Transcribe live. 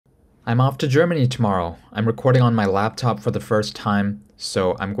I'm off to Germany tomorrow. I'm recording on my laptop for the first time,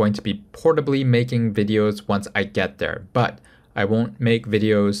 so I'm going to be portably making videos once I get there. But I won't make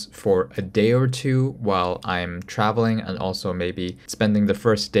videos for a day or two while I'm traveling and also maybe spending the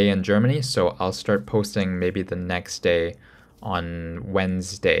first day in Germany. So I'll start posting maybe the next day on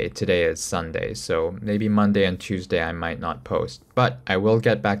Wednesday. Today is Sunday, so maybe Monday and Tuesday I might not post. But I will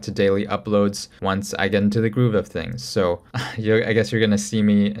get back to daily uploads once I get into the groove of things. So I guess you're gonna see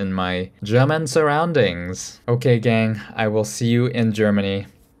me in my German surroundings. Okay, gang, I will see you in Germany.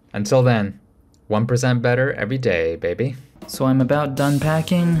 Until then, 1% better every day, baby. So I'm about done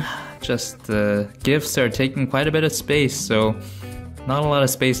packing. Just the gifts are taking quite a bit of space, so not a lot of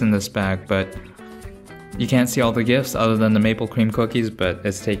space in this bag, but you can't see all the gifts other than the maple cream cookies, but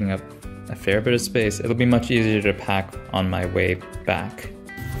it's taking up a fair bit of space. It'll be much easier to pack on my way back.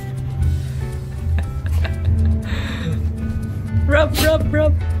 Rub, rub,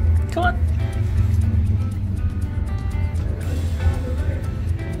 rub. Come on.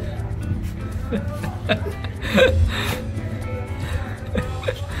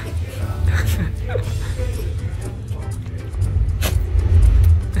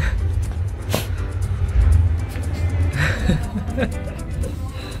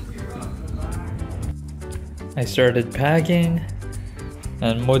 I started packing,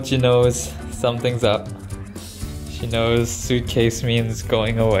 and Mochi knows something's up. She knows suitcase means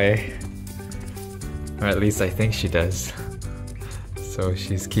going away. Or at least I think she does. So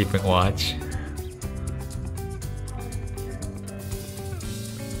she's keeping watch.